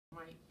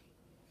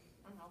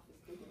My mouth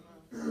is big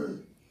enough.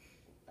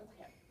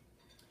 Okay.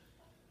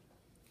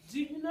 Do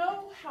you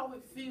know how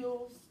it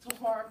feels to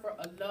harbor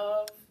a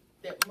love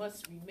that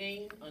must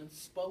remain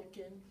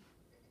unspoken?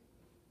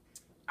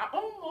 I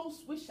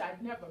almost wish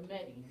I'd never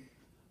met him.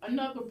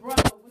 Another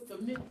brother with a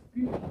mixed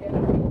beauty that I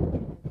can't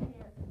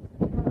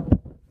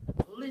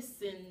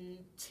listen,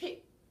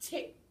 tick,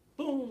 tick,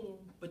 boom,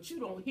 but you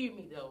don't hear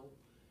me though.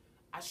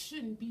 I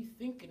shouldn't be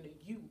thinking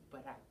of you,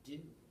 but I do.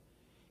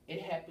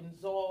 It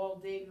happens all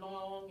day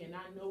long, and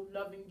I know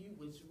loving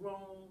you is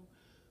wrong,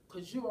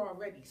 'cause you're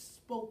already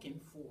spoken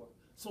for.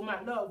 So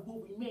my love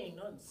will remain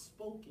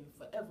unspoken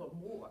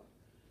forevermore.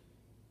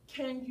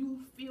 Can you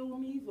feel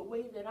me the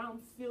way that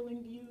I'm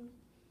feeling you?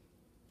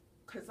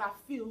 'Cause I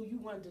feel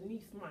you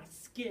underneath my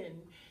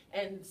skin,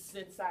 and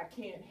since I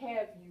can't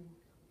have you,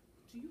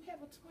 do you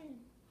have a twin?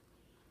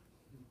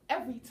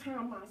 Every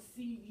time I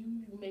see you,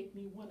 you make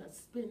me want to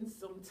spend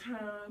some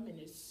time, and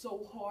it's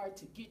so hard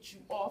to get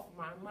you off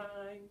my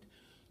mind,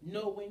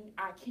 knowing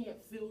I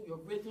can't feel your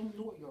rhythm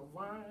nor your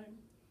rhyme.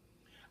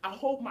 I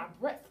hold my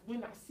breath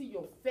when I see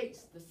your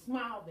face, the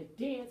smile that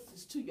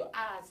dances to your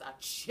eyes I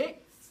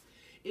chase.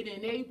 It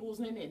enables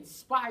and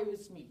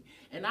inspires me,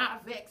 and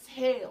I've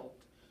exhaled.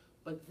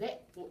 But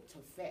that thought to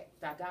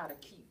fact, I gotta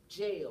keep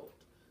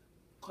jailed,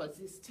 'cause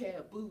it's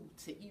taboo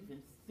to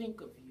even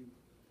think of you,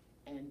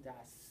 and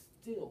I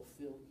still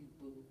feel you,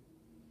 boo.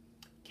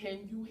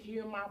 Can you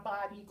hear my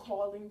body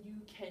calling you?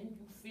 Can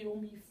you feel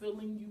me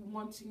feeling you,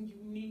 wanting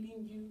you,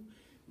 needing you?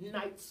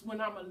 Nights when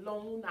I'm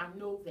alone, I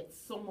know that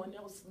someone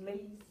else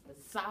lays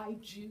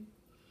beside you.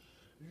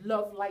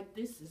 Love like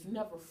this is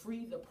never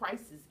free. The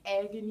price is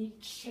agony,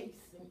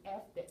 chasing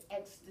after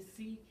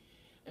ecstasy.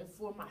 And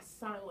for my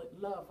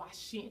silent love, I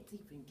shan't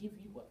even give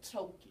you a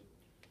token.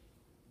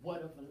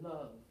 What of a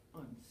love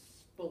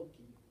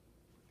unspoken?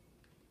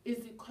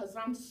 Is it 'cause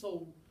I'm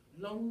so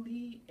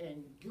lonely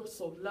and you're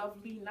so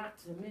lovely, not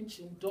to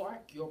mention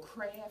dark? Your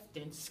craft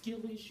and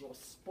skill is your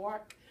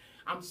spark.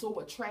 I'm so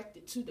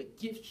attracted to the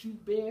gifts you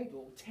bear,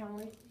 your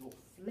talent, your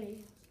flair.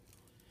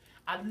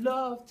 I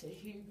love to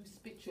hear you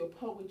spit your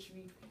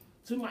poetry.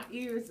 To my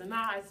ears and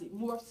eyes, it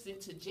morphs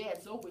into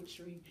jazz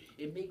poetry.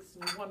 It makes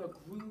me want to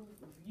groove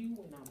with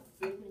you, and I'm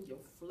feeling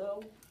your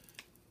flow.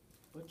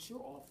 But you're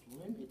off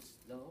limits,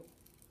 though.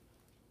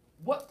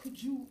 What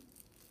could you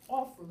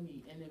offer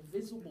me? An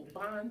invisible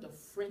bond of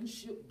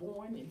friendship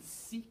born in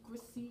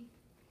secrecy?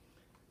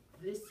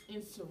 This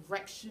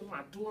insurrection,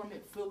 my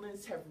dormant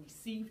feelings have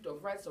received a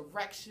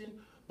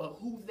resurrection, but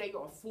who they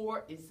are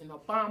for is an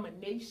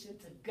abomination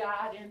to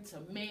God and to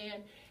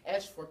man.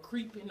 As for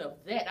creeping,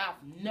 of that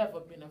I've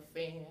never been a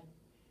fan.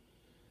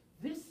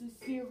 This is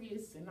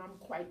serious, and I'm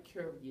quite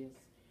curious,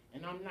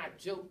 and I'm not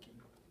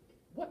joking.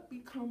 What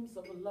becomes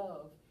of a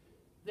love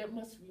that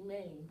must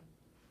remain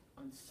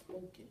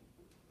unspoken?